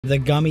The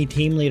GUMMI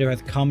Team Leader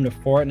has come to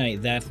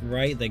Fortnite. That's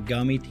right, the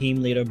GUMMI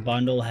Team Leader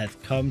bundle has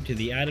come to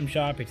the item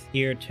shop. It's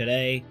here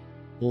today.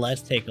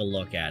 Let's take a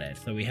look at it.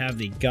 So we have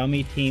the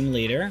GUMMI Team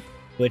Leader,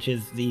 which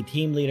is the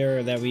team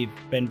leader that we've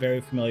been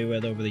very familiar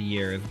with over the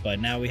years,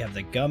 but now we have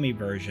the GUMMI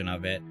version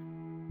of it.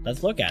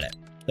 Let's look at it.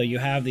 So you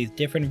have these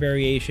different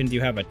variations. You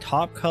have a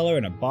top color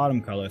and a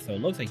bottom color, so it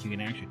looks like you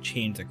can actually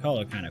change the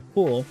color. Kind of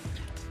cool.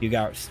 You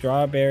got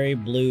strawberry,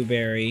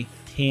 blueberry,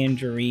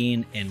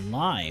 tangerine, and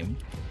lime.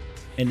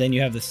 And then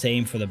you have the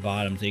same for the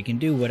bottom, so you can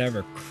do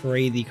whatever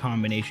crazy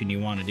combination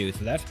you want to do.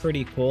 So that's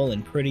pretty cool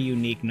and pretty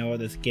unique. No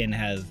other skin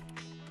has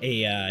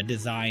a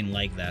design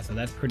like that, so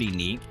that's pretty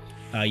neat.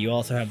 You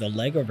also have the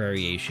Lego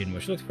variation,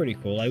 which looks pretty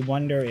cool. I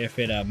wonder if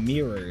it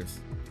mirrors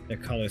the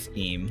color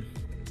scheme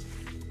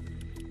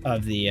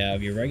of the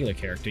your regular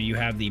character. You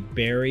have the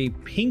Berry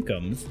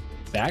Pinkums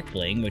back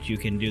bling, which you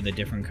can do the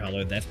different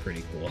color. That's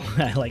pretty cool.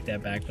 I like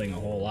that back bling a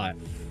whole lot.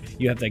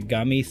 You have the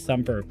GUMMI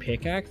Thumper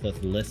pickaxe.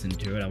 Let's listen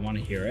to it. I want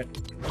to hear it.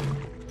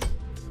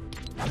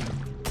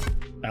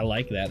 I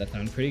like that. That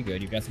sounds pretty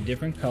good. You've got some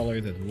different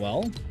colors as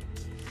well.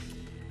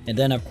 And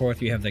then, of course,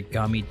 you have the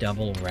GUMMI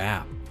double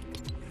wrap.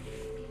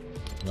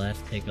 Let's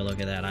take a look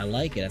at that. I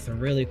like it. That's a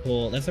really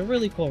cool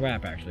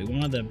wrap, actually.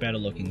 One of the better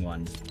looking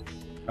ones.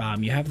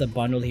 You have the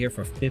bundle here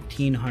for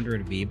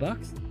 1,500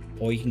 V-Bucks,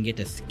 or you can get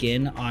the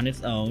skin on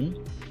its own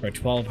for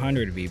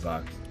 1,200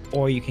 V-Bucks.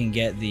 Or you can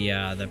get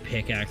the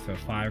pickaxe for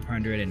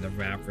 500 and the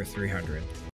wrap for 300.